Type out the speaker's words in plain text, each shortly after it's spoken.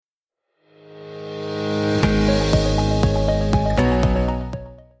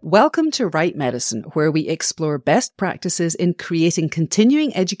Welcome to Right Medicine, where we explore best practices in creating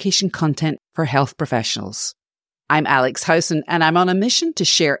continuing education content for health professionals. I'm Alex Howson, and I'm on a mission to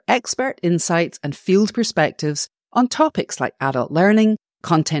share expert insights and field perspectives on topics like adult learning,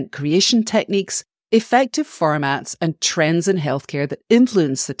 content creation techniques, effective formats, and trends in healthcare that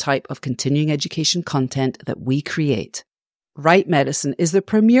influence the type of continuing education content that we create. Right Medicine is the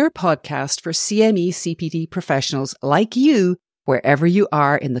premier podcast for CME CPD professionals like you, wherever you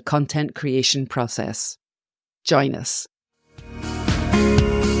are in the content creation process. Join us.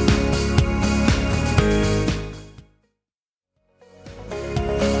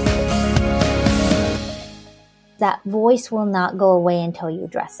 That voice will not go away until you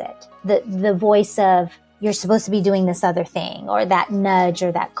address it. The voice of, you're supposed to be doing this other thing, or that nudge,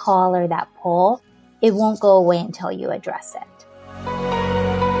 or that call, or that pull, it won't go away until you address it.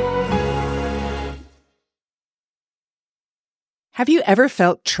 Have you ever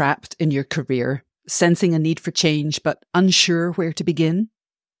felt trapped in your career, sensing a need for change but unsure where to begin?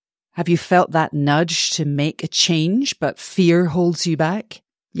 Have you felt that nudge to make a change but fear holds you back?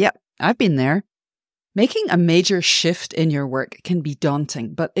 Yep, I've been there. Making a major shift in your work can be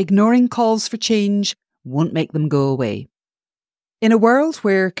daunting, but ignoring calls for change won't make them go away. In a world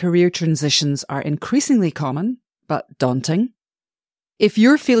where career transitions are increasingly common, but daunting, if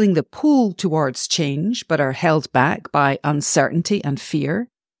you're feeling the pull towards change but are held back by uncertainty and fear,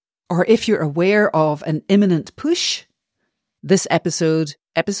 or if you're aware of an imminent push, this episode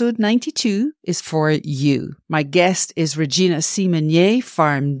 92, is for you. My guest is Regina C. Meunier,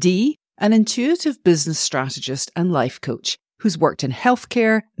 PharmD, an intuitive business strategist and life coach who's worked in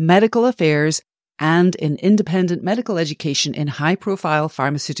healthcare, medical affairs, and in independent medical education in high-profile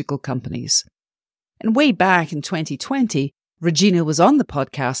pharmaceutical companies. And way back in 2020, Regina was on the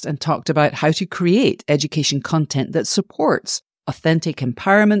podcast and talked about how to create education content that supports authentic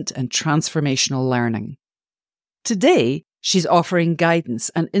empowerment and transformational learning. Today, she's offering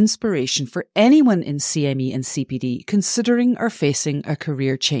guidance and inspiration for anyone in CME and CPD considering or facing a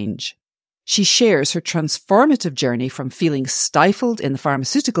career change. She shares her transformative journey from feeling stifled in the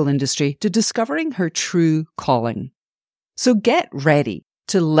pharmaceutical industry to discovering her true calling. So get ready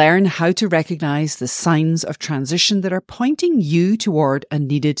to learn how to recognize the signs of transition that are pointing you toward a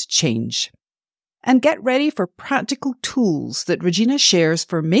needed change. And get ready for practical tools that Regina shares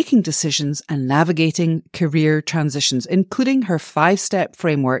for making decisions and navigating career transitions, including her 5-step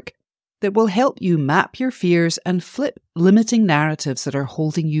framework that will help you map your fears and flip limiting narratives that are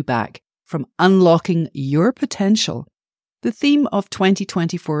holding you back from unlocking your potential, the theme of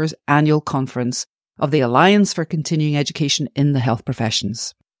 2024's annual conference of the Alliance for Continuing Education in the Health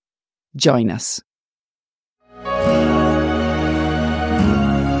Professions. Join us.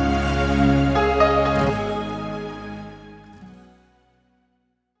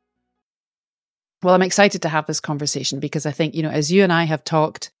 Well, I'm excited to have this conversation because I think, as you and I have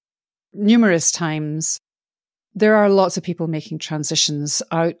talked numerous times, there are lots of people making transitions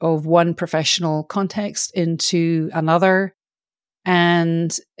out of one professional context into another.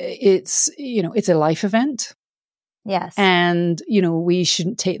 And it's a life event. Yes. And, we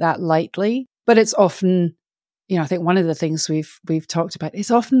shouldn't take that lightly, but it's often, I think one of the things we've talked about,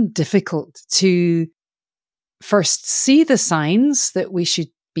 it's often difficult to first see the signs that we should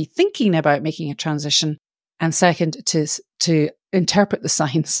be thinking about making a transition, and second, to interpret the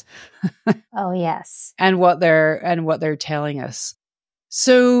signs. Oh, yes. and what they're telling us.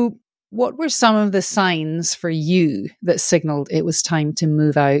 So what were some of the signs for you that signaled it was time to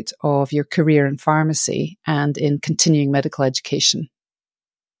move out of your career in pharmacy and in continuing medical education?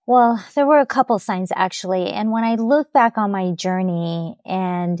 Well, there were a couple signs actually. And when I look back on my journey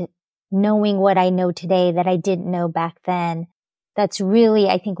and knowing what I know today that I didn't know back then, that's really,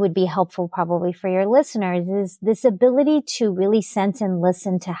 I think, would be helpful probably for your listeners, is this ability to really sense and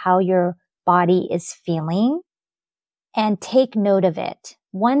listen to how your body is feeling and take note of it.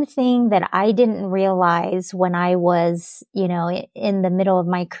 One thing that I didn't realize when I was, in the middle of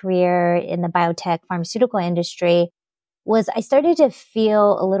my career in the biotech pharmaceutical industry was I started to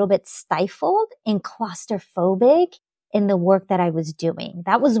feel a little bit stifled and claustrophobic in the work that I was doing.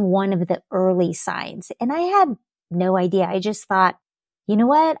 That was one of the early signs. And I had no idea. I just thought, you know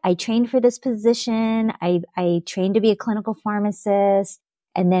what? I trained for this position. I trained to be a clinical pharmacist.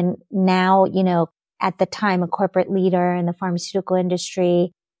 And then now, at the time, a corporate leader in the pharmaceutical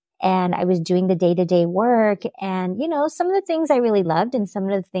industry. And I was doing the day-to-day work. And, some of the things I really loved and some of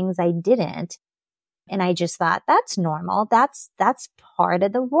the things I didn't. And I just thought, that's normal. That's part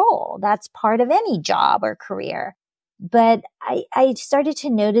of the role. That's part of any job or career. But I started to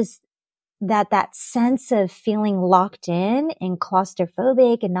notice that sense of feeling locked in and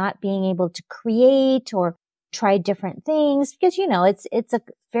claustrophobic and not being able to create or try different things because, it's a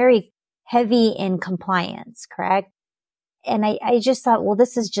very heavy in compliance, correct? And I just thought, well,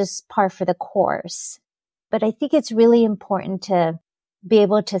 this is just par for the course. But I think it's really important to be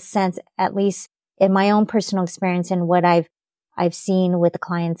able to sense, at least in my own personal experience and what I've seen with the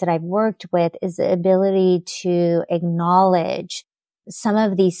clients that I've worked with, is the ability to acknowledge some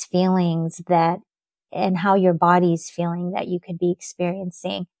of these feelings and how your body's feeling that you could be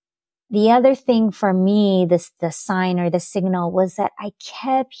experiencing. The other thing for me, the sign or the signal was that I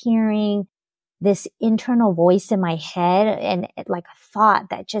kept hearing this internal voice in my head and like a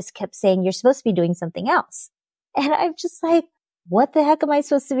thought that just kept saying, you're supposed to be doing something else. And I'm just like, what the heck am I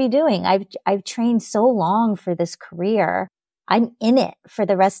supposed to be doing? I've trained so long for this career. I'm in it for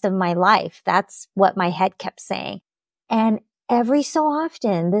the rest of my life. That's what my head kept saying. And every so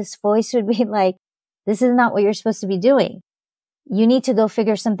often, this voice would be like, this is not what you're supposed to be doing. You need to go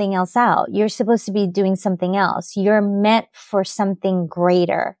figure something else out. You're supposed to be doing something else. You're meant for something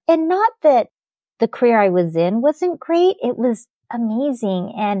greater. And not that the career I was in wasn't great. It was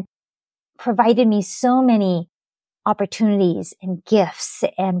amazing and provided me so many opportunities and gifts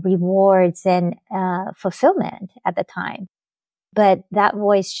and rewards and fulfillment at the time. But that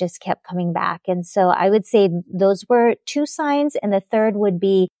voice just kept coming back. And so I would say those were two signs. And the third would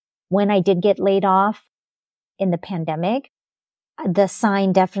be when I did get laid off in the pandemic, the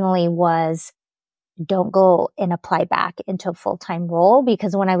sign definitely was don't go and apply back into a full-time role,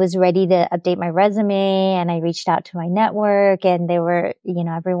 because when I was ready to update my resume and I reached out to my network and they were,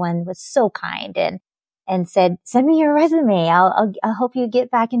 everyone was so kind and said, send me your resume. I'll help you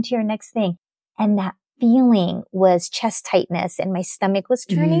get back into your next thing. And that feeling was chest tightness and my stomach was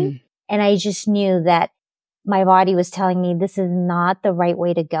turning. And I just knew that my body was telling me this is not the right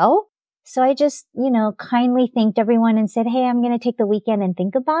way to go. So I just, kindly thanked everyone and said, hey, I'm going to take the weekend and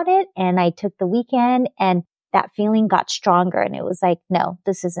think about it. And I took the weekend and that feeling got stronger. And it was like, no,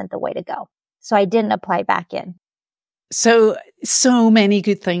 this isn't the way to go. So I didn't apply back in. So many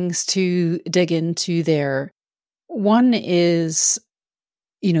good things to dig into there. One is,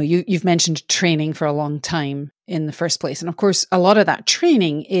 you've mentioned training for a long time in the first place. And of course, a lot of that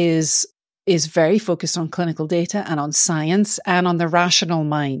training is very focused on clinical data and on science and on the rational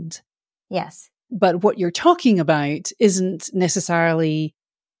mind. Yes. But what you're talking about isn't necessarily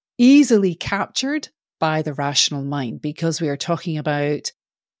easily captured by the rational mind, because we are talking about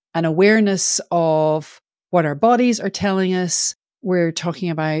an awareness of what our bodies are telling us. We're talking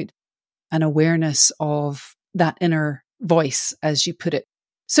about an awareness of that inner voice, as you put it.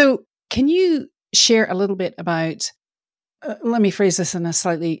 So can you share a little bit about, let me phrase this in a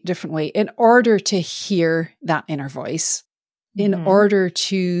slightly different way, in order to hear that inner voice, in order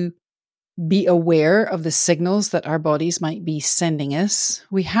to be aware of the signals that our bodies might be sending us,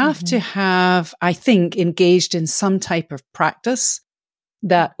 we have to have, I think, engaged in some type of practice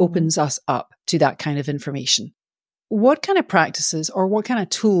that opens us up to that kind of information. What kind of practices or what kind of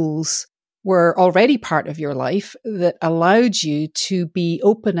tools were already part of your life that allowed you to be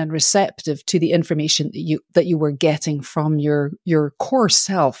open and receptive to the information that you were getting from your core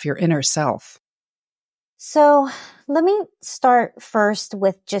self, your inner self? So let me start first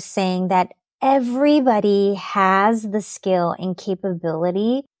with just saying that everybody has the skill and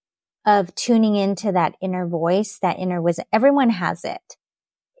capability of tuning into that inner voice, that inner wisdom. Everyone has it.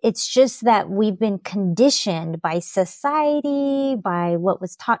 It's just that we've been conditioned by society, by what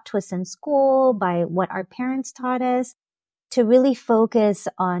was taught to us in school, by what our parents taught us, to really focus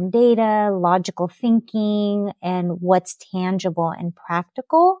on data, logical thinking, and what's tangible and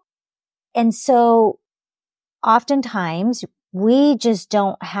practical. And so oftentimes we just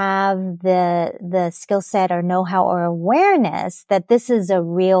don't have the skill set or know-how or awareness that this is a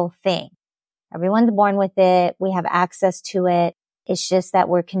real thing. Everyone's born with it. We have access to it. It's just that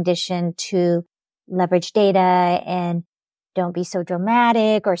we're conditioned to leverage data and don't be so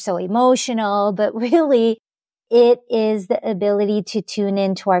dramatic or so emotional. But really, it is the ability to tune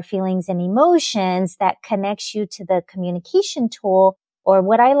into our feelings and emotions that connects you to the communication tool, or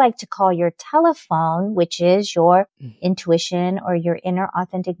what I like to call your telephone, which is your intuition or your inner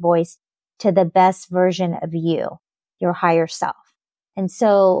authentic voice, to the best version of you, your higher self. And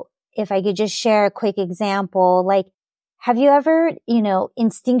so if I could just share a quick example, like, have you ever,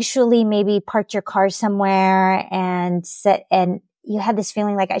 instinctually maybe parked your car somewhere and you had this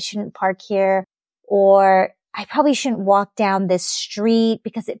feeling like I shouldn't park here, or I probably shouldn't walk down this street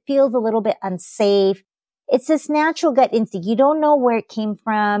because it feels a little bit unsafe. It's this natural gut instinct. You don't know where it came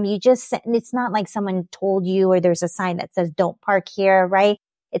from. It's not like someone told you or there's a sign that says don't park here, right?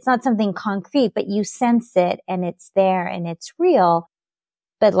 It's not something concrete, but you sense it and it's there and it's real.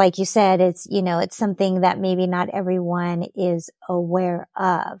 But like you said, it's, it's something that maybe not everyone is aware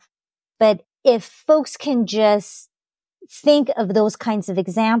of. But if folks can just think of those kinds of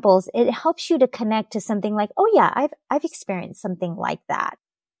examples, it helps you to connect to something like, oh yeah, I've experienced something like that.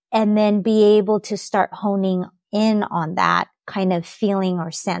 And then be able to start honing in on that kind of feeling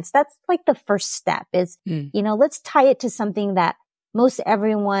or sense. That's like the first step is, let's tie it to something that most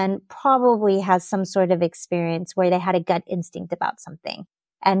everyone probably has some sort of experience where they had a gut instinct about something.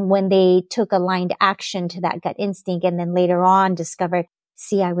 And when they took aligned action to that gut instinct and then later on discovered,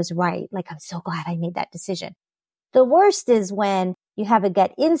 see, I was right. Like, I'm so glad I made that decision. The worst is when you have a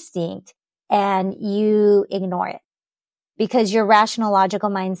gut instinct and you ignore it because your rational, logical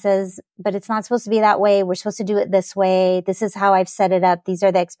mind says, but it's not supposed to be that way. We're supposed to do it this way. This is how I've set it up. These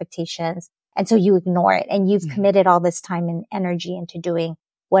are the expectations. And so you ignore it and you've committed all this time and energy into doing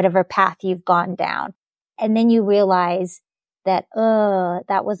whatever path you've gone down. And then you realize that,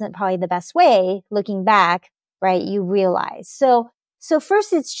 that wasn't probably the best way. Looking back, right? You realize. So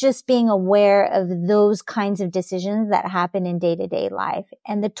first it's just being aware of those kinds of decisions that happen in day-to-day life.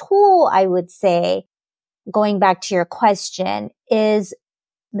 And the tool, I would say, going back to your question, is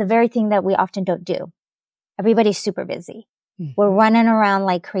the very thing that we often don't do. Everybody's super busy. We're running around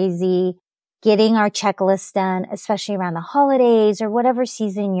like crazy, getting our checklists done, especially around the holidays or whatever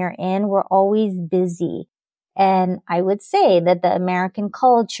season you're in. We're always busy. And I would say that the American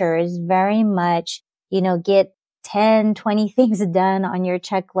culture is very much, get 10, 20 things done on your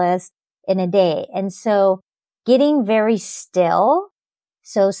checklist in a day. And so getting very still.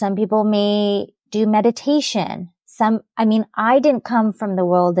 So some people may do meditation. I didn't come from the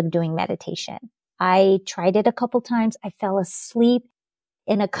world of doing meditation. I tried it a couple times. I fell asleep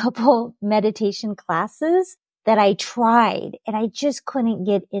in a couple meditation classes that I tried and I just couldn't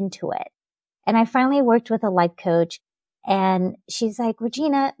get into it. And I finally worked with a life coach and she's like,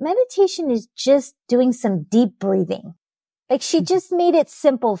 Regina, meditation is just doing some deep breathing. Like she just made it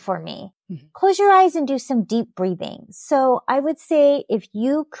simple for me. Close your eyes and do some deep breathing. So I would say if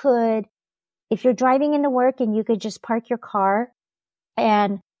you're driving into work and you could just park your car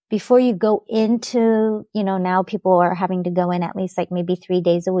and before you go into, now people are having to go in at least like maybe 3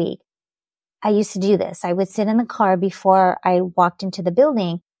 days a week. I used to do this. I would sit in the car before I walked into the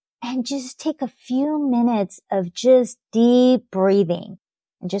building and just take a few minutes of just deep breathing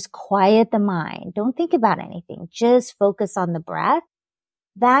and just quiet the mind. Don't think about anything. Just focus on the breath.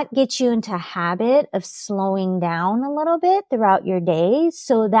 That gets you into a habit of slowing down a little bit throughout your day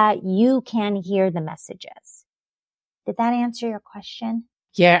so that you can hear the messages. Did that answer your question?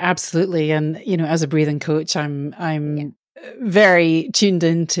 Yeah, absolutely. And, as a breathing coach, I'm very tuned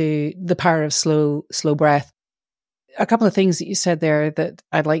into the power of slow breath. A couple of things that you said there that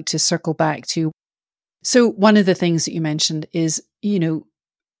I'd like to circle back to. So one of the things that you mentioned is,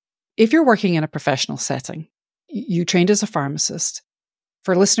 if you're working in a professional setting, you trained as a pharmacist.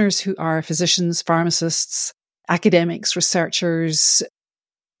 For listeners who are physicians, pharmacists, academics, researchers,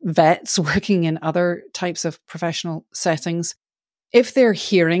 vets working in other types of professional settings, if they're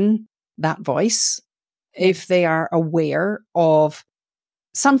hearing that voice, if they are aware of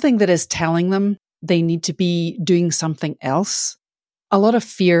something that is telling them they need to be doing something else, a lot of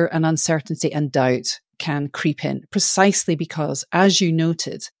fear and uncertainty and doubt can creep in precisely because, as you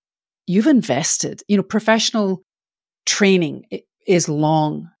noted, you've invested, professional training is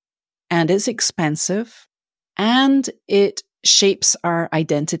long and it's expensive and it shapes our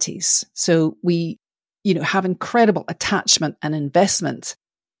identities. So we, have incredible attachment and investment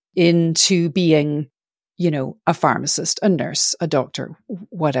into being, a pharmacist, a nurse, a doctor,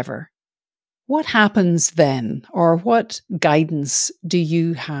 whatever. What happens then, or what guidance do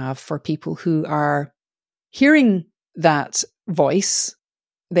you have for people who are hearing that voice?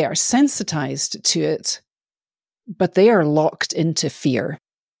 They are sensitized to it, but they are locked into fear.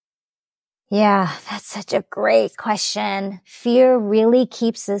 Yeah, that's such a great question. Fear really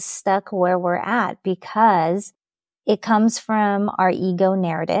keeps us stuck where we're at because it comes from our ego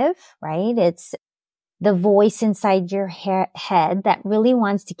narrative, right? It's the voice inside your head that really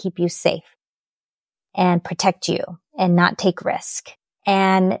wants to keep you safe and protect you and not take risk.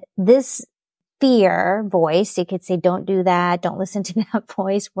 And this fear voice, you could say, don't do that. Don't listen to that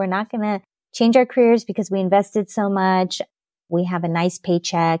voice. We're not going to change our careers because we invested so much. We have a nice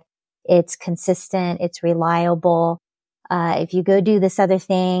paycheck. It's consistent. It's reliable. If you go do this other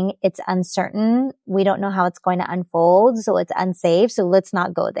thing, it's uncertain. We don't know how it's going to unfold. So it's unsafe. So let's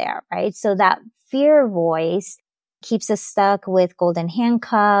not go there, right? So that fear voice keeps us stuck with golden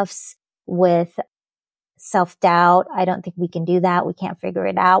handcuffs, with self-doubt. I don't think we can do that. We can't figure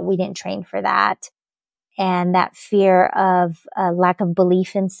it out. We didn't train for that. And that fear of lack of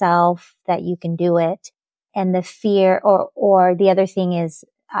belief in self that you can do it. And the fear or the other thing is,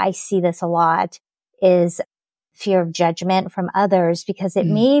 I see this a lot, is fear of judgment from others, because it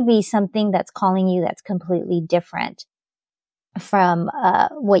may be something that's calling you that's completely different from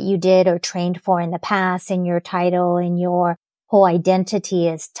what you did or trained for in the past, and your title and your whole identity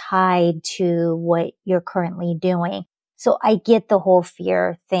is tied to what you're currently doing. So I get the whole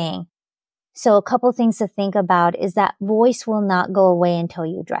fear thing. So a couple things to think about is that voice will not go away until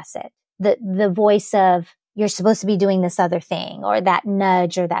you address it. The voice of you're supposed to be doing this other thing, or that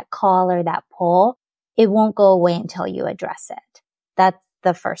nudge or that call or that pull, it won't go away until you address it. That's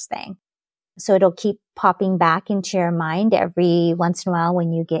the first thing. So it'll keep popping back into your mind every once in a while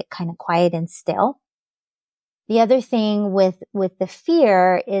when you get kind of quiet and still. The other thing with the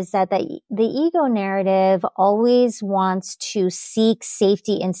fear is that the ego narrative always wants to seek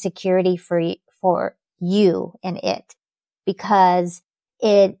safety and security for you and it, because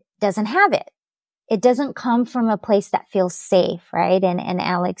it doesn't have it. It doesn't come from a place that feels safe, right? And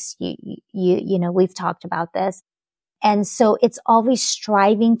Alex, you know, we've talked about this. And so it's always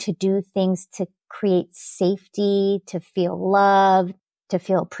striving to do things to create safety, to feel loved, to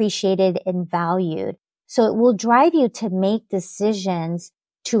feel appreciated and valued. So it will drive you to make decisions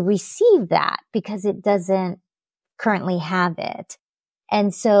to receive that because it doesn't currently have it.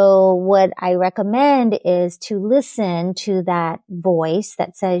 And so what I recommend is to listen to that voice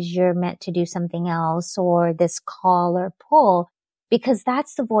that says you're meant to do something else, or this call or pull, because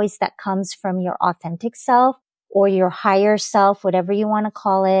that's the voice that comes from your authentic self or your higher self, whatever you want to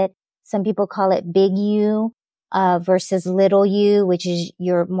call it. Some people call it big you, versus little you, which is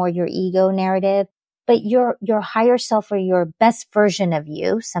your ego narrative. But your higher self, or your best version of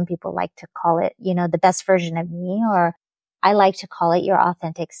you, some people like to call it, you know, the best version of me, or I like to call it your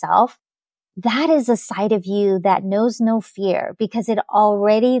authentic self. That is a side of you that knows no fear because it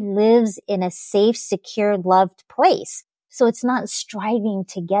already lives in a safe, secure, loved place. So it's not striving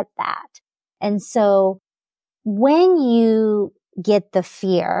to get that. And so when you get the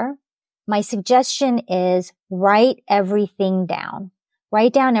fear, my suggestion is write everything down.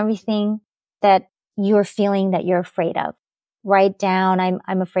 Write down everything that you're feeling that you're afraid of. Write down,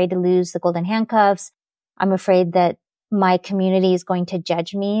 I'm afraid to lose the golden handcuffs. I'm afraid that my community is going to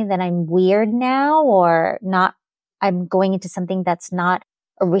judge me, that I'm weird now, or not, I'm going into something that's not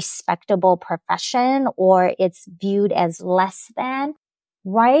a respectable profession, or it's viewed as less than.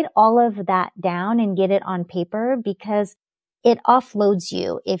 Write all of that down and get it on paper, because it offloads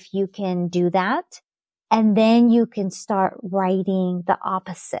you if you can do that. And then you can start writing the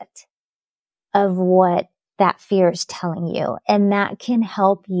opposite of what that fear is telling you. And that can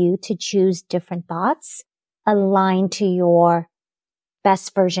help you to choose different thoughts aligned to your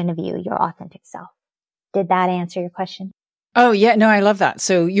best version of you, your authentic self. Did that answer your question? Oh, yeah. No, I love that.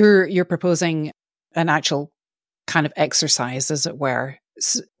 So you're proposing an actual kind of exercise, as it were,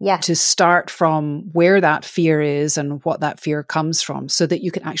 to start from where that fear is and what that fear comes from, so that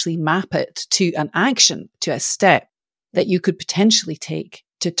you can actually map it to an action, to a step that you could potentially take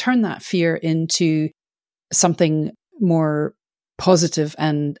to turn that fear into something more positive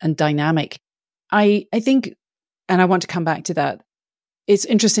and dynamic. I think, and I want to come back to that, it's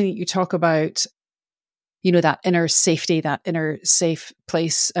interesting that you talk about, you know, that inner safety, that inner safe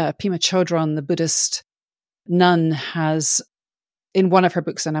place. Pema Chodron, the Buddhist nun, has in one of her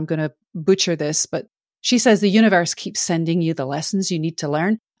books, and I'm going to butcher this, but she says the universe keeps sending you the lessons you need to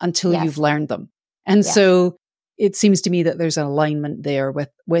learn until you've learned them. And so it seems to me that there's an alignment there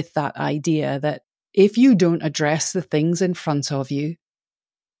with that idea that if you don't address the things in front of you,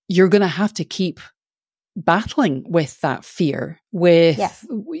 you're going to have to keep battling with that fear with,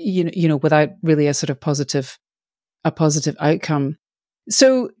 you know, without really a sort of positive outcome.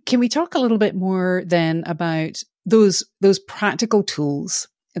 So can we talk a little bit more then about those practical tools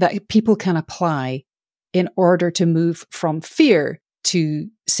that people can apply in order to move from fear to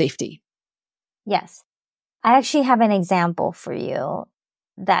safety? Yes. I actually have an example for you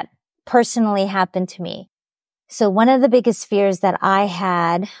that personally happened to me. So one of the biggest fears that I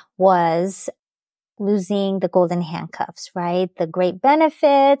had was losing the golden handcuffs, right? The great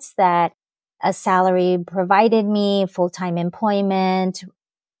benefits that a salary provided me, full-time employment,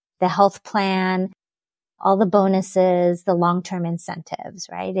 the health plan, all the bonuses, the long-term incentives,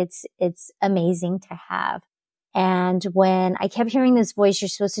 right? It's amazing to have. And when I kept hearing this voice, you're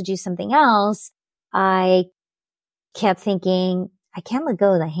supposed to do something else, I kept thinking, I can't let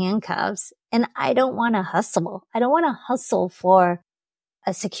go of the handcuffs, and I don't want to hustle. I don't want to hustle for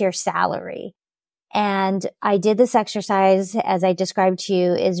a secure salary. And I did this exercise, as I described to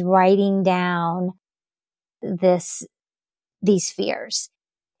you, is writing down these fears.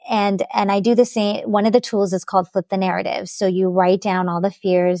 And I do the same. One of the tools is called flip the narrative. So you write down all the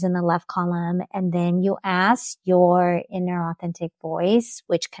fears in the left column, and then you ask your inner authentic voice,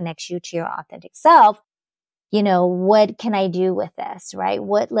 which connects you to your authentic self, what can I do with this, right?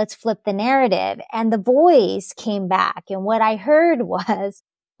 Let's flip the narrative. And the voice came back. And what I heard was,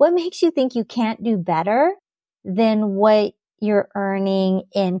 what makes you think you can't do better than what you're earning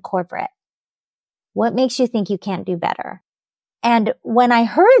in corporate? What makes you think you can't do better? And when I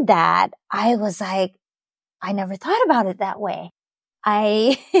heard that, I was like, I never thought about it that way.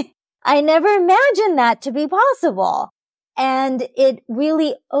 I never imagined that to be possible. And it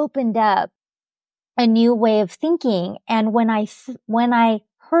really opened up a new way of thinking. And when I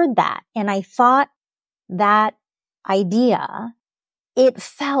heard that and I thought that idea, it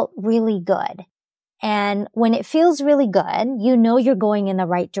felt really good. And when it feels really good, you're going in the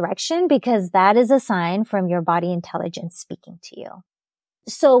right direction, because that is a sign from your body intelligence speaking to you.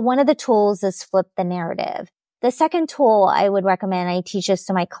 So one of the tools is flip the narrative. The second tool I would recommend, I teach this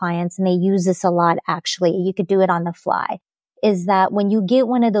to my clients and they use this a lot actually, you could do it on the fly, is that when you get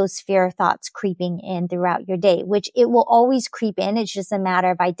one of those fear thoughts creeping in throughout your day, which it will always creep in, it's just a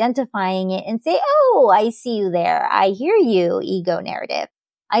matter of identifying it and say, oh, I see you there. I hear you, ego narrative.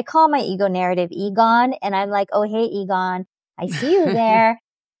 I call my ego narrative Egon, and I'm like, oh, hey, Egon, I see you there.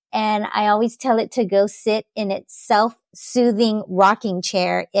 And I always tell it to go sit in its self-soothing rocking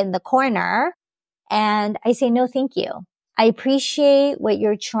chair in the corner. And I say, no, thank you. I appreciate what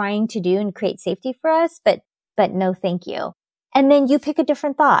you're trying to do and create safety for us, but no, thank you. And then you pick a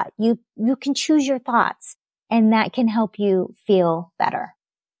different thought. You can choose your thoughts, and that can help you feel better.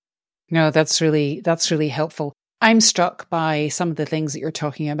 No, that's really helpful. I'm struck by some of the things that you're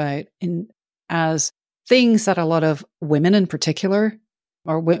talking about as things that a lot of women in particular,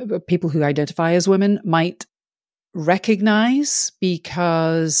 or people who identify as women, might recognize,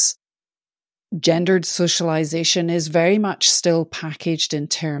 because gendered socialization is very much still packaged in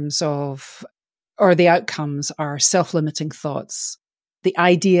terms of, or the outcomes are self-limiting thoughts. The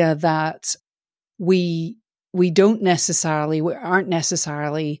idea that we aren't necessarily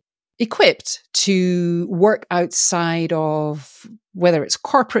equipped to work outside of whether it's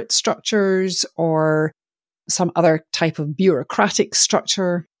corporate structures or some other type of bureaucratic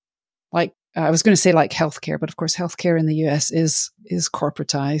structure. Like, I was going to say like healthcare, but of course healthcare in the US is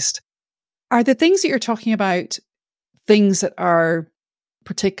corporatized. Are the things that you're talking about things that are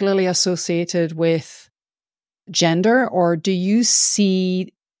particularly associated with gender, or do you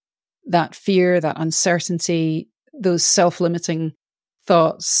see that fear, that uncertainty, those self-limiting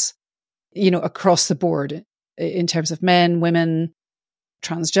thoughts, across the board in terms of men, women,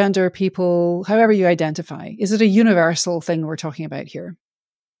 transgender people, however you identify? Is it a universal thing we're talking about here?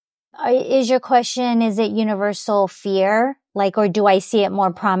 Is your question, is it universal fear? Or do I see it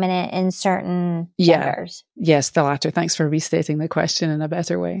more prominent in certain genders? Yes, the latter. Thanks for restating the question in a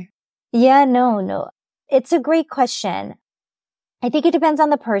better way. Yeah, no. It's a great question. I think it depends on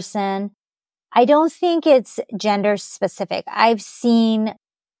the person. I don't think it's gender specific. I've seen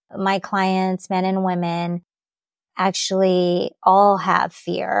my clients, men and women, actually all have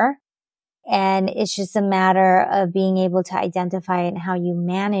fear. And it's just a matter of being able to identify it and how you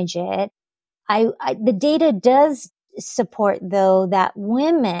manage it. The data does support, though, that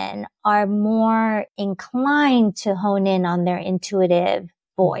women are more inclined to hone in on their intuitive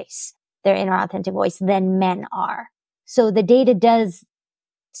voice, their inner authentic voice, than men are. So the data does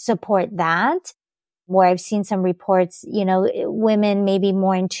support that, where I've seen some reports, women may be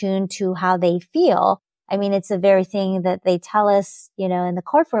more in tune to how they feel. I mean, it's the very thing that they tell us, in the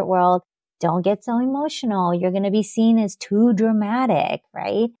corporate world, don't get so emotional. You're going to be seen as too dramatic,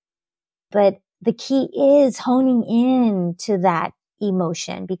 right? But the key is honing in to that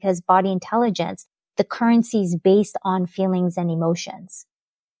emotion, because body intelligence, the currency is based on feelings and emotions.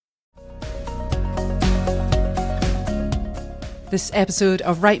 This episode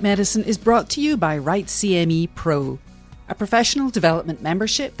of Right Medicine is brought to you by Right CME Pro, a professional development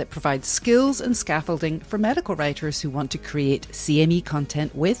membership that provides skills and scaffolding for medical writers who want to create CME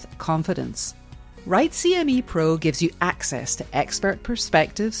content with confidence. Right CME Pro gives you access to expert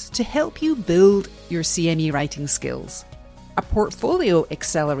perspectives to help you build your CME writing skills. A portfolio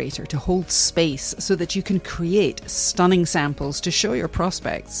accelerator to hold space so that you can create stunning samples to show your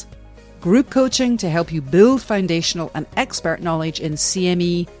prospects. Group coaching to help you build foundational and expert knowledge in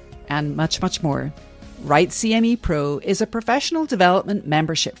CME, and much, much more. Write CME Pro is a professional development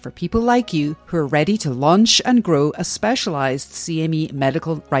membership for people like you who are ready to launch and grow a specialised CME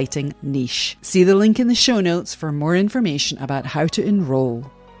medical writing niche. See the link in the show notes for more information about how to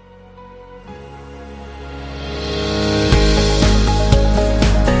enrol.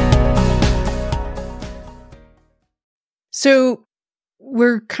 So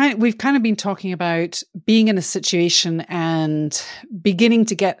we've kind of been talking about being in a situation and beginning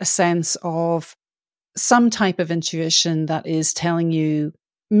to get a sense of some type of intuition that is telling you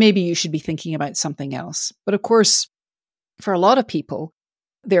maybe you should be thinking about something else. But of course, for a lot of people,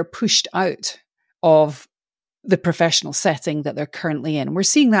 they're pushed out of the professional setting that they're currently in. We're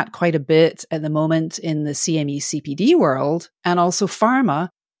seeing that quite a bit at the moment in the CME CPD world and also pharma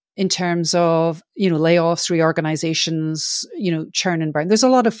in terms of, layoffs, reorganizations, churn and burn. There's a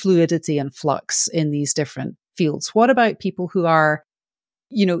lot of fluidity and flux in these different fields. What about people who are,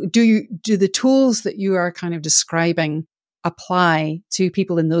 do the tools that you are kind of describing apply to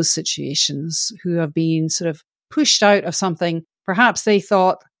people in those situations who have been sort of pushed out of something? Perhaps they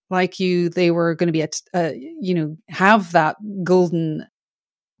thought, like you, they were going to be, have that golden,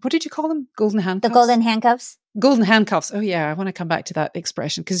 what did you call them? Golden handcuffs? The golden handcuffs. Golden handcuffs. Oh yeah, I want to come back to that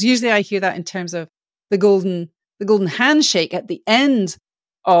expression because usually I hear that in terms of the golden handshake at the end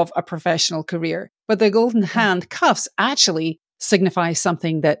of a professional career. But the golden handcuffs actually signify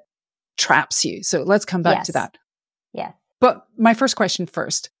something that traps you. So let's come back to that. Yeah. But my first question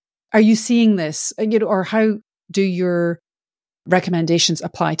first, are you seeing this, or how do your recommendations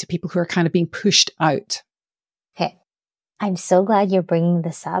apply to people who are kind of being pushed out? Okay. I'm so glad you're bringing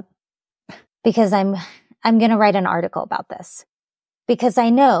this up because I'm going to write an article about this because I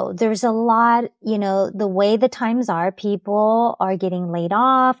know there's a lot, the way the times are, people are getting laid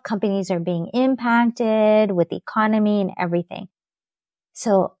off, companies are being impacted with the economy and everything.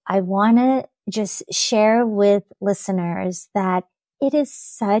 So I want to just share with listeners that it is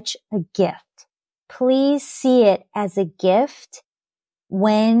such a gift. Please see it as a gift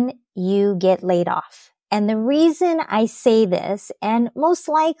when you get laid off. And the reason I say this, and most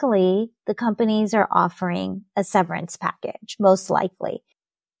likely the companies are offering a severance package, most likely.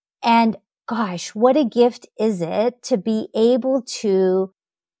 And gosh, what a gift is it to be able to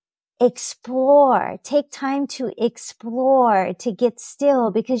explore, take time to explore, to get still,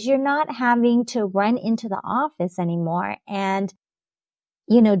 because you're not having to run into the office anymore and,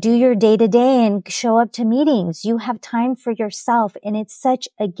 do your day to day and show up to meetings. You have time for yourself, and it's such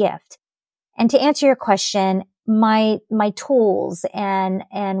a gift. And to answer your question, my tools and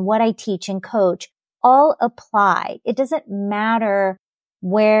what I teach and coach all apply. It doesn't matter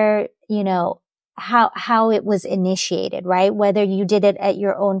where, how it was initiated, right? Whether you did it at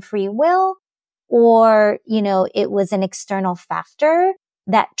your own free will or, it was an external factor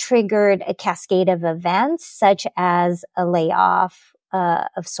that triggered a cascade of events such as a layoff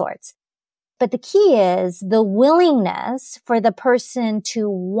of sorts. But the key is the willingness for the person to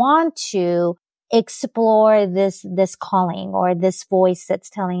want to explore this calling or this voice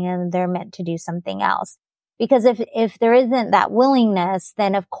that's telling them they're meant to do something else. Because if there isn't that willingness,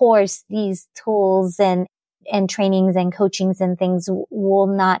 then of course these tools and trainings and coachings and things will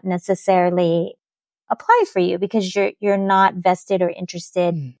not necessarily apply for you because you're not vested or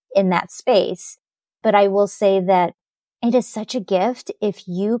interested in that space. But I will say that it is such a gift if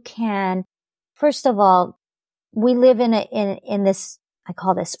you can. First of all, we live in this, I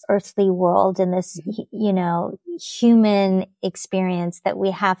call this earthly world, in this, human experience that we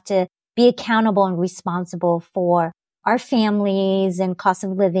have to be accountable and responsible for our families and cost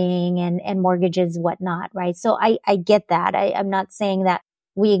of living and mortgages, whatnot, right? So I get that. I'm not saying that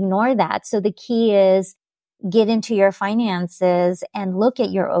we ignore that. So the key is get into your finances and look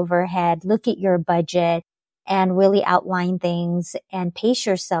at your overhead, look at your budget and really outline things and pace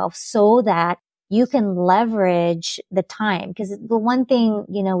yourself so that you can leverage the time. Because the one thing,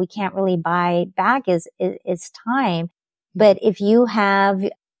 we can't really buy back is time. But if you have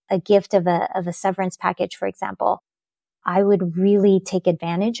a gift of a severance package, for example, I would really take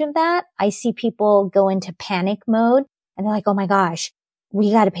advantage of that. I see people go into panic mode and they're like, oh my gosh,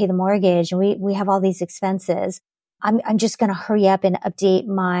 we got to pay the mortgage and we have all these expenses. I'm just going to hurry up and update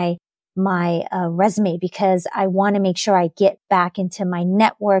my resume because I want to make sure I get back into my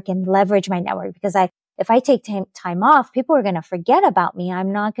network and leverage my network because if I take time off, people are going to forget about me.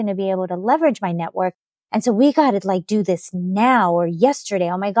 I'm not going to be able to leverage my network. And so we got to do this now or yesterday.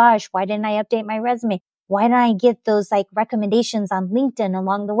 Oh my gosh, why didn't I update my resume? Why didn't I get those recommendations on LinkedIn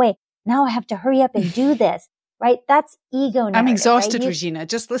along the way? Now I have to hurry up and do this, right? That's ego narrative. I'm exhausted, right? Regina,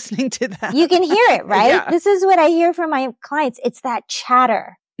 just listening to that. You can hear it, right? Yeah. This is what I hear from my clients. It's that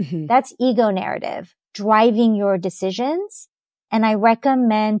chatter. Mm-hmm. That's ego narrative. driving your decisions. And I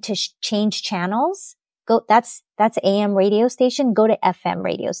recommend to change channels. That's AM radio station. Go to FM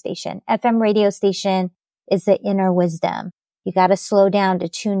radio station. FM radio station is the inner wisdom. You got to slow down to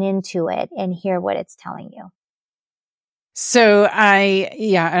tune into it and hear what it's telling you. So I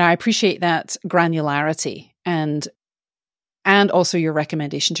appreciate that granularity and also your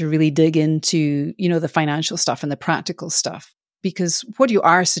recommendation to really dig into, the financial stuff and the practical stuff, because what you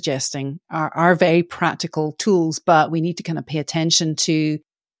are suggesting are very practical tools, but we need to kind of pay attention to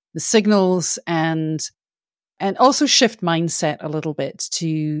the signals and also shift mindset a little bit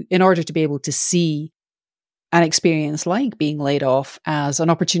in order to be able to see an experience like being laid off as an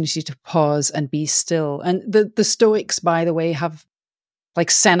opportunity to pause and be still. And the Stoics, by the way, have, like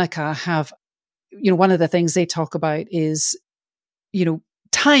Seneca, have, one of the things they talk about is,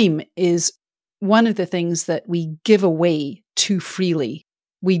 time is one of the things that we give away too freely.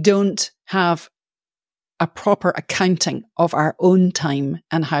 We don't have a proper accounting of our own time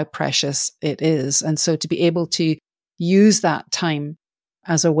and how precious it is. And so to be able to use that time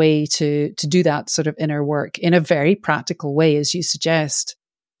as a way to do that sort of inner work in a very practical way, as you suggest,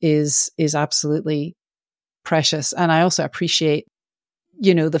 is absolutely precious. And I also appreciate,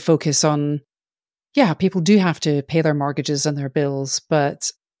 the focus on, people do have to pay their mortgages and their bills,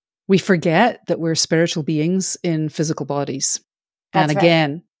 but we forget that we're spiritual beings in physical bodies. That's and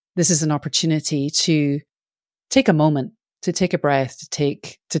again, this is an opportunity to take a moment, to take a breath, to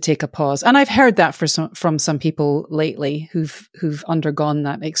take a pause. And I've heard that from some people lately who've undergone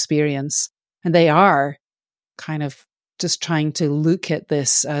that experience, and they are kind of just trying to look at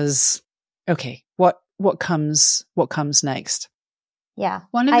this as, okay, what comes next? Yeah.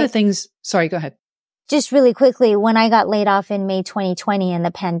 One of the things, sorry, go ahead. Just really quickly, when I got laid off in May 2020 in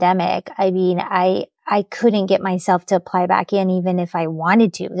the pandemic, I couldn't get myself to apply back in even if I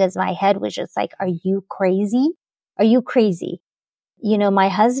wanted to, because my head was just like, are you crazy? Are you crazy? My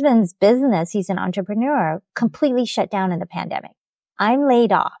husband's business, he's an entrepreneur, completely shut down in the pandemic. I'm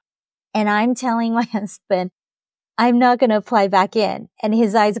laid off and I'm telling my husband, I'm not going to apply back in. And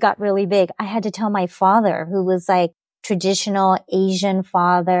his eyes got really big. I had to tell my father, who was like traditional Asian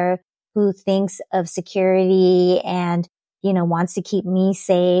father, who thinks of security and, wants to keep me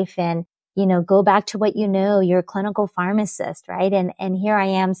safe and, go back to what you're a clinical pharmacist, right? And here I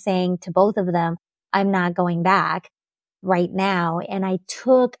am saying to both of them, I'm not going back right now. And I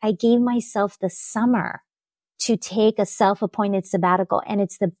gave myself the summer to take a self-appointed sabbatical. And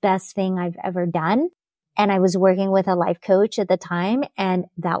it's the best thing I've ever done. And I was working with a life coach at the time. And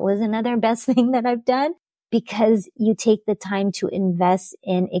that was another best thing that I've done, because you take the time to invest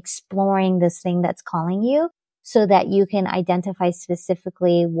in exploring this thing that's calling you so that you can identify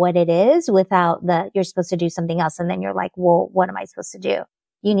specifically what it is without you're supposed to do something else. And then you're like, well, what am I supposed to do?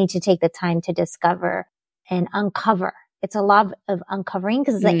 You need to take the time to discover and uncover. It's a lot of uncovering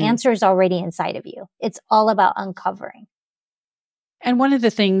because the answer is already inside of you. It's all about uncovering. And one of the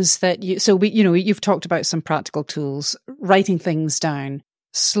things that you've talked about some practical tools, writing things down,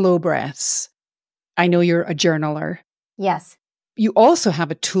 slow breaths. I know you're a journaler. Yes. You also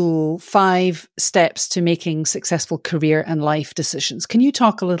have a tool, 5 steps to making successful career and life decisions. Can you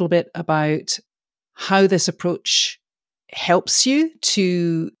talk a little bit about how this approach helps you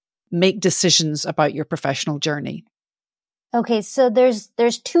to make decisions about your professional journey? Okay, so there's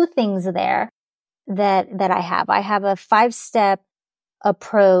 2 things there that I have. I have a 5-step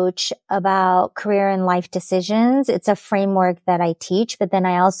approach about career and life decisions. It's a framework that I teach, but then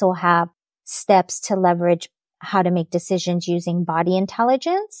I also have steps to leverage how to make decisions using body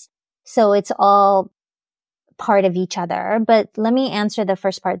intelligence. So it's all part of each other. But let me answer the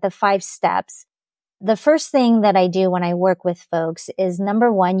first part, the 5 steps. The first thing that I do when I work with folks is,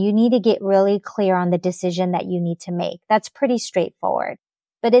 number 1, you need to get really clear on the decision that you need to make. That's pretty straightforward,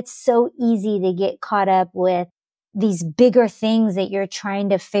 but it's so easy to get caught up with these bigger things that you're trying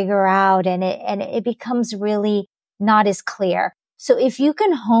to figure out, and it becomes really not as clear. So if you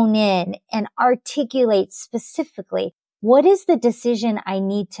can hone in and articulate specifically, what is the decision I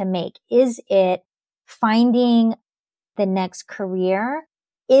need to make? Is it finding the next career?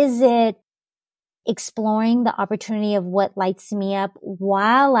 Is it exploring the opportunity of what lights me up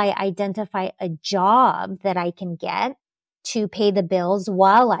while I identify a job that I can get to pay the bills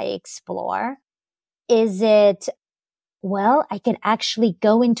while I explore? Is it, well, I could actually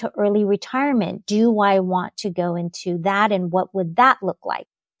go into early retirement. Do I want to go into that? And what would that look like?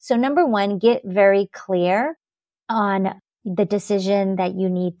 So number 1, get very clear on the decision that you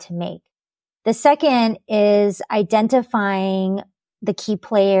need to make. The second is identifying the key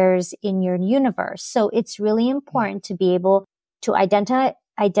players in your universe. So it's really important to be able to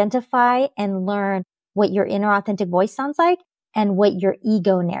identify and learn what your inner authentic voice sounds like and what your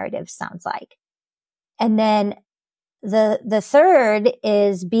ego narrative sounds like. And then the third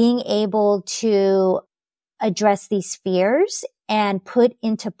is being able to address these fears and put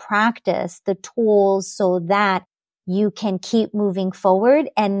into practice the tools so that you can keep moving forward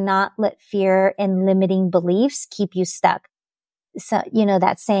and not let fear and limiting beliefs keep you stuck. So,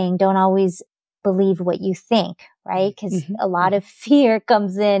 that saying, don't always believe what you think, right? Because a lot of fear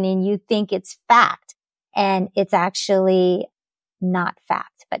comes in and you think it's fact, and it's actually not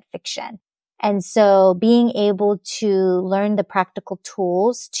fact, but fiction. And so being able to learn the practical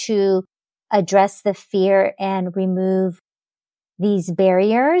tools to address the fear and remove these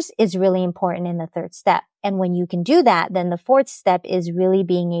barriers is really important in the third step. And when you can do that, then the fourth step is really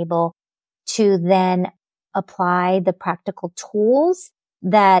being able to then apply the practical tools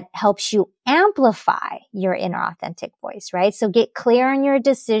that helps you amplify your inner authentic voice, right? So get clear on your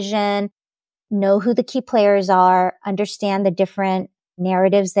decision, know who the key players are, understand the different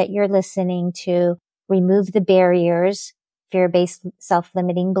narratives that you're listening to, remove the barriers, fear-based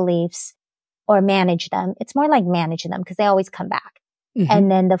self-limiting beliefs, or manage them. It's more like manage them because they always come back.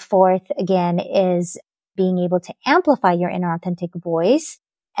 And then the fourth, again, is being able to amplify your inner authentic voice.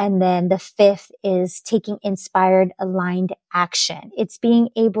 And then the fifth is taking inspired, aligned action. It's being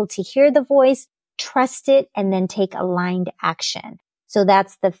able to hear the voice, trust it, and then take aligned action. So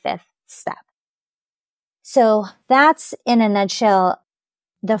that's the fifth step. So that's, in a nutshell,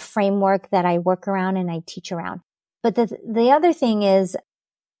 the framework that I work around and I teach around. But the other thing is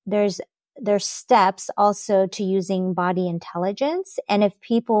there's steps also to using body intelligence. And if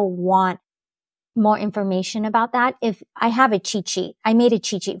people want more information about that, if I have a cheat sheet, I made a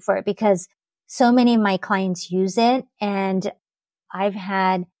cheat sheet for it because so many of my clients use it. And I've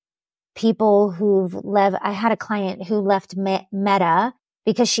had people I had a client who left Meta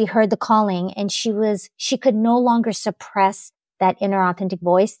because she heard the calling and she could no longer suppress that inner authentic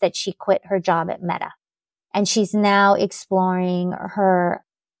voice that she quit her job at Meta. And she's now exploring her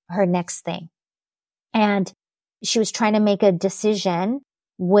next thing. And she was trying to make a decision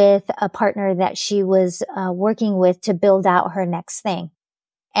with a partner that she was working with to build out her next thing.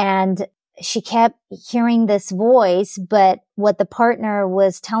 And she kept hearing this voice, but what the partner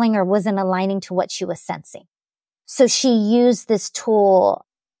was telling her wasn't aligning to what she was sensing. So she used this tool.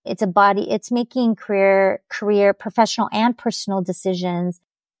 It's making career, professional and personal decisions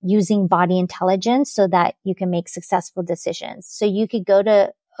using body intelligence so that you can make successful decisions. So you could go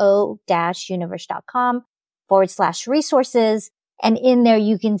to o-universe.com/resources. And in there,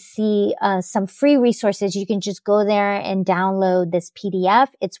 you can see some free resources. You can just go there and download this PDF.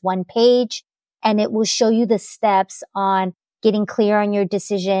 It's one page and it will show you the steps on getting clear on your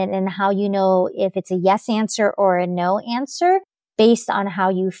decision and how you know if it's a yes answer or a no answer based on how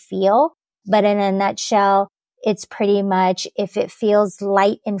you feel. But in a nutshell, it's pretty much if it feels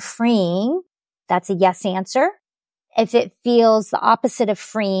light and freeing, that's a yes answer. If it feels the opposite of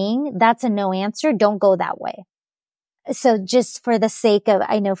freeing, that's a no answer. Don't go that way. So just for the sake of,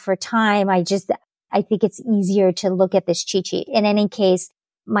 I know for time, I think it's easier to look at this cheat sheet. In any case,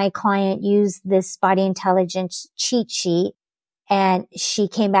 my client used this body intelligence cheat sheet and she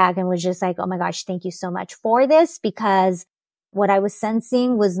came back and was just like, oh my gosh, thank you so much for this, because what I was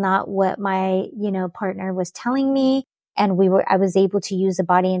sensing was not what my, partner was telling me. And I was able to use a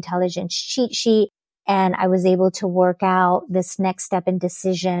body intelligence cheat sheet and I was able to work out this next step in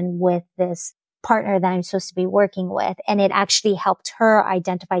decision with this partner that I'm supposed to be working with. And it actually helped her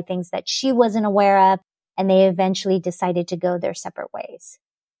identify things that she wasn't aware of. And they eventually decided to go their separate ways.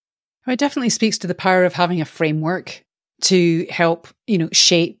 It definitely speaks to the power of having a framework to help,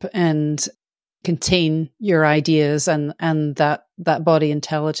 shape and contain your ideas and that body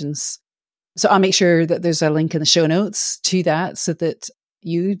intelligence. So I'll make sure that there's a link in the show notes to that so that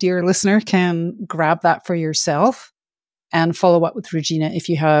you, dear listener, can grab that for yourself and follow up with Regina if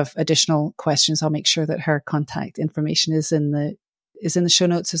you have additional questions. I'll make sure that her contact information is in the show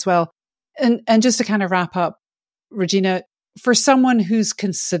notes as well. And just to kind of wrap up, Regina, for someone who's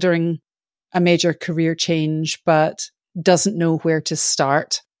considering a major career change but doesn't know where to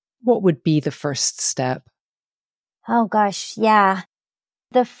start, what would be the first step? Oh gosh, yeah.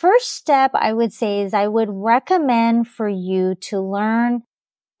 The first step I would say is I would recommend for you to learn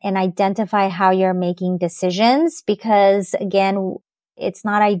and identify how you're making decisions, because again, it's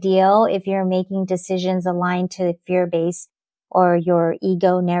not ideal if you're making decisions aligned to fear-based or your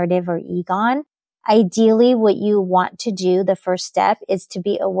ego narrative or egon. Ideally, what you want to do, the first step, is to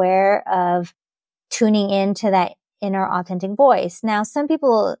be aware of tuning into that inner authentic voice. Now, some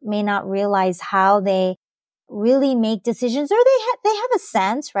people may not realize how they really make decisions, or they have a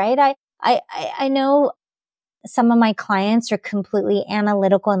sense, right? I know some of my clients are completely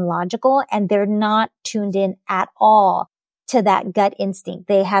analytical and logical, and they're not tuned in at all to that gut instinct.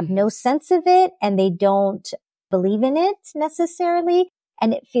 They have no sense of it, and they don't believe in it necessarily,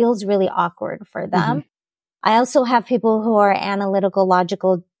 and it feels really awkward for them. I also have people who are analytical,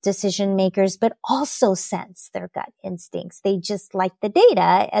 logical decision makers, but also sense their gut instincts. They just like the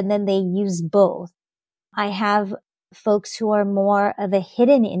data, and then they use both. I have folks who are more of a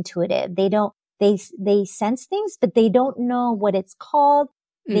hidden intuitive. They sense things, but they don't know what it's called.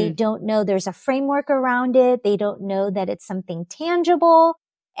 They don't know there's a framework around it. They don't know that it's something tangible.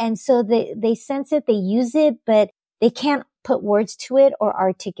 And so they sense it, they use it, but they can't put words to it or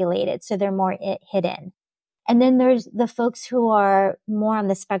articulate it. So they're more hidden. And then there's the folks who are more on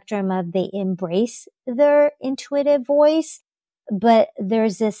the spectrum of they embrace their intuitive voice, but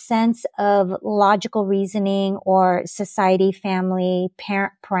there's this sense of logical reasoning or society, family,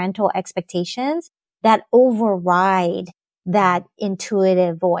 parental expectations that override that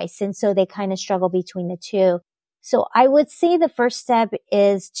intuitive voice. And so they kind of struggle between the two. So I would say the first step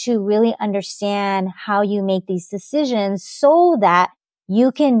is to really understand how you make these decisions so that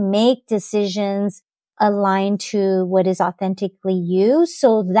you can make decisions aligned to what is authentically you,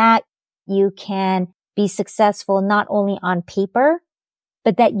 so that you can be successful not only on paper,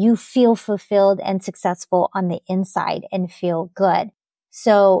 but that you feel fulfilled and successful on the inside and feel good.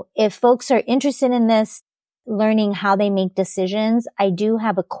 So if folks are interested in this, learning how they make decisions, I do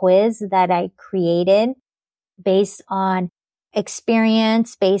have a quiz that I created based on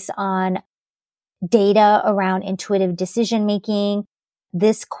experience, based on data around intuitive decision making.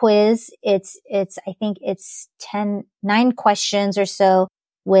 This quiz, I think it's 9 questions or so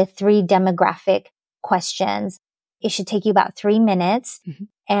with 3 demographic questions. It should take you about 3 minutes,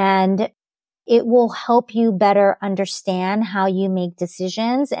 and it will help you better understand how you make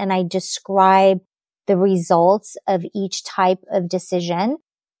decisions. And I describe the results of each type of decision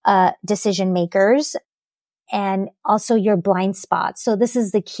makers, and also your blind spots. So this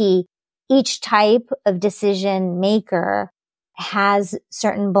is the key. Each type of decision maker has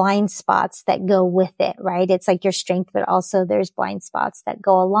certain blind spots that go with it, right? It's like your strength, but also there's blind spots that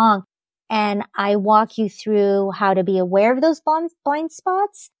go along. And I walk you through how to be aware of those blind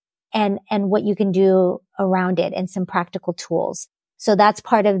spots and what you can do around it, and some practical tools. So that's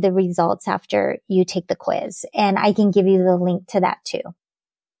part of the results after you take the quiz. And I can give you the link to that too.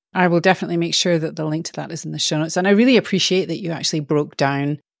 I will definitely make sure that the link to that is in the show notes. And I really appreciate that you actually broke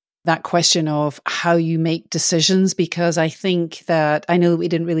down that question of how you make decisions, because I think that, I know that we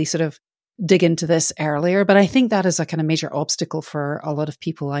didn't really sort of dig into this earlier, but I think that is a kind of major obstacle for a lot of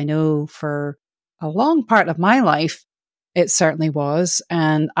people. I know for a long part of my life, it certainly was.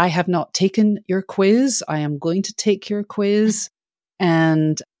 And I have not taken your quiz. I am going to take your quiz,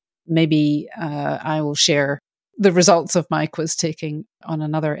 and maybe I will share the results of my quiz taking on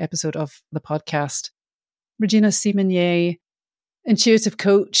another episode of the podcast. Regina Simonier, intuitive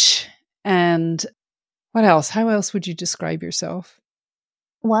coach. And what else? How else would you describe yourself?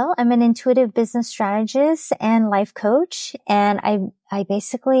 Well, I'm an intuitive business strategist and life coach, and I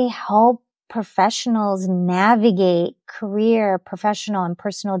basically help professionals navigate career, professional, and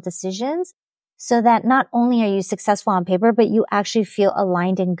personal decisions so that not only are you successful on paper, but you actually feel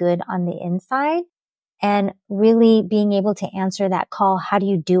aligned and good on the inside, and really being able to answer that call. How do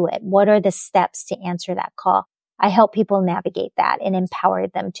you do it? What are the steps to answer that call? I help people navigate that and empower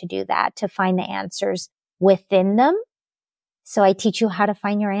them to do that, to find the answers within them. So I teach you how to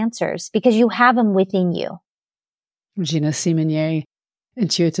find your answers because you have them within you. Regina Simonier,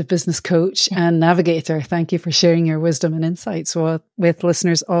 intuitive business coach and navigator. Thank you for sharing your wisdom and insights with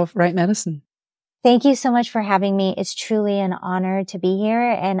listeners of Right Medicine. Thank you so much for having me. It's truly an honor to be here.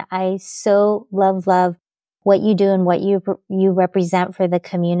 And I so love what you do and what you represent for the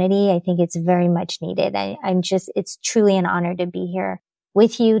community. I think it's very much needed. It's truly an honor to be here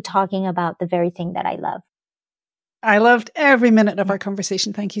with you talking about the very thing that I love. I loved every minute of our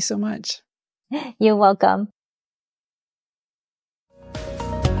conversation. Thank you so much. You're welcome.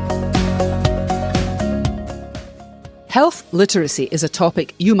 Health literacy is a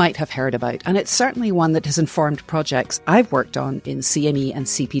topic you might have heard about, and it's certainly one that has informed projects I've worked on in CME and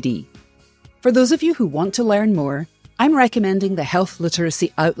CPD. For those of you who want to learn more, I'm recommending the Health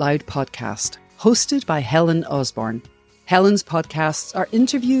Literacy Out Loud podcast, hosted by Helen Osborne. Helen's podcasts are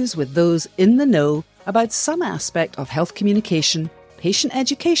interviews with those in the know about some aspect of health communication, patient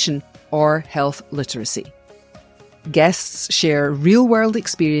education, or health literacy. Guests share real-world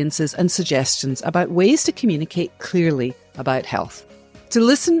experiences and suggestions about ways to communicate clearly about health. To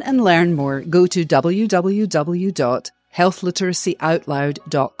listen and learn more, go to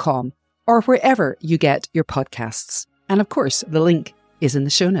www.healthliteracyoutloud.com or wherever you get your podcasts. And of course, the link is in the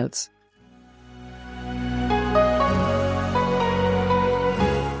show notes.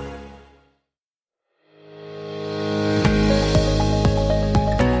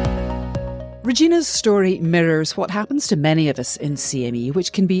 Regina's story mirrors what happens to many of us in CME,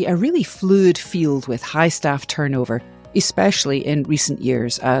 which can be a really fluid field with high staff turnover, especially in recent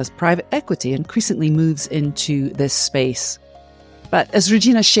years as private equity increasingly moves into this space. But as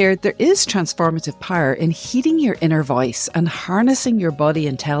Regina shared, there is transformative power in heeding your inner voice and harnessing your body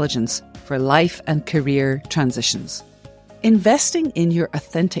intelligence for life and career transitions. Investing in your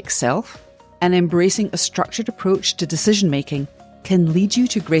authentic self and embracing a structured approach to decision-making can lead you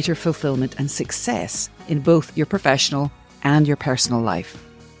to greater fulfillment and success in both your professional and your personal life.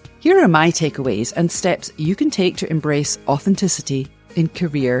 Here are my takeaways and steps you can take to embrace authenticity in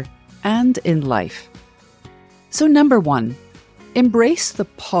career and in life. So number 1, embrace the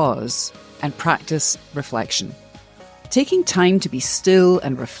pause and practice reflection. Taking time to be still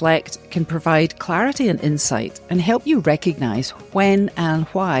and reflect can provide clarity and insight and help you recognize when and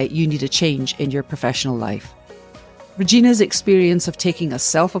why you need a change in your professional life. Regina's experience of taking a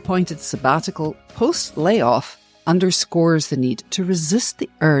self-appointed sabbatical post-layoff underscores the need to resist the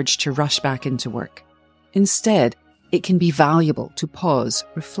urge to rush back into work. Instead, it can be valuable to pause,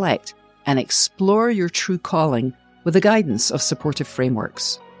 reflect, and explore your true calling with the guidance of supportive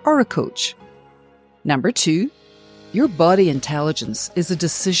frameworks or a coach. Number 2, your body intelligence is a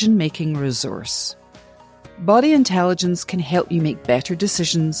decision-making resource. Body intelligence can help you make better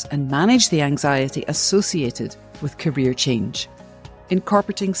decisions and manage the anxiety associated with career change.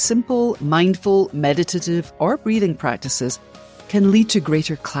 Incorporating simple, mindful, meditative, or breathing practices can lead to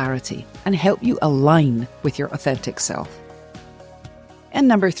greater clarity and help you align with your authentic self. And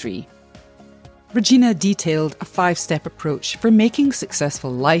number 3, Regina detailed a 5-step approach for making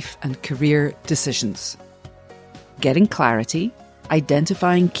successful life and career decisions. Getting clarity,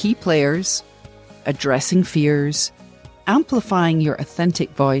 identifying key players, addressing fears, amplifying your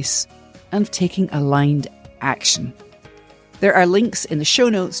authentic voice, and taking aligned action. There are links in the show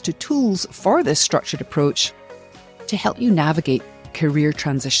notes to tools for this structured approach to help you navigate career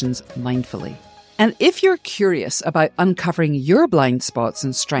transitions mindfully. And if you're curious about uncovering your blind spots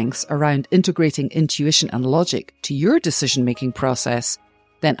and strengths around integrating intuition and logic to your decision-making process,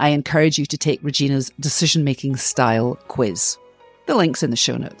 then I encourage you to take Regina's decision-making style quiz. The link's in the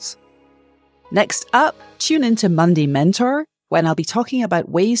show notes. Next up, tune into Monday Mentor, when I'll be talking about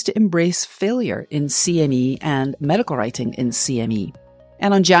ways to embrace failure in CME and medical writing in CME.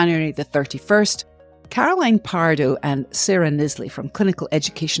 And on January the 31st, Caroline Pardo and Sarah Nisley from Clinical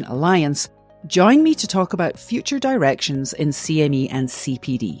Education Alliance join me to talk about future directions in CME and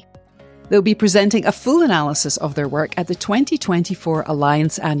CPD. They'll be presenting a full analysis of their work at the 2024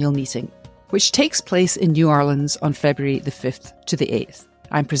 Alliance Annual Meeting, which takes place in New Orleans on February the 5th to the 8th.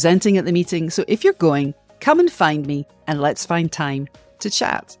 I'm presenting at the meeting, so if you're going, come and find me and let's find time to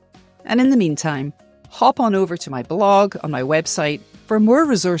chat. And in the meantime, hop on over to my blog on my website for more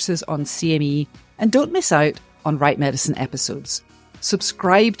resources on CME and don't miss out on Right Medicine episodes.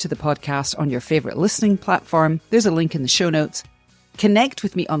 Subscribe to the podcast on your favourite listening platform. There's a link in the show notes. Connect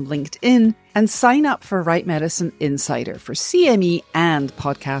with me on LinkedIn and sign up for Right Medicine Insider for CME and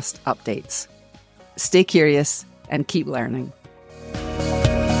podcast updates. Stay curious and keep learning.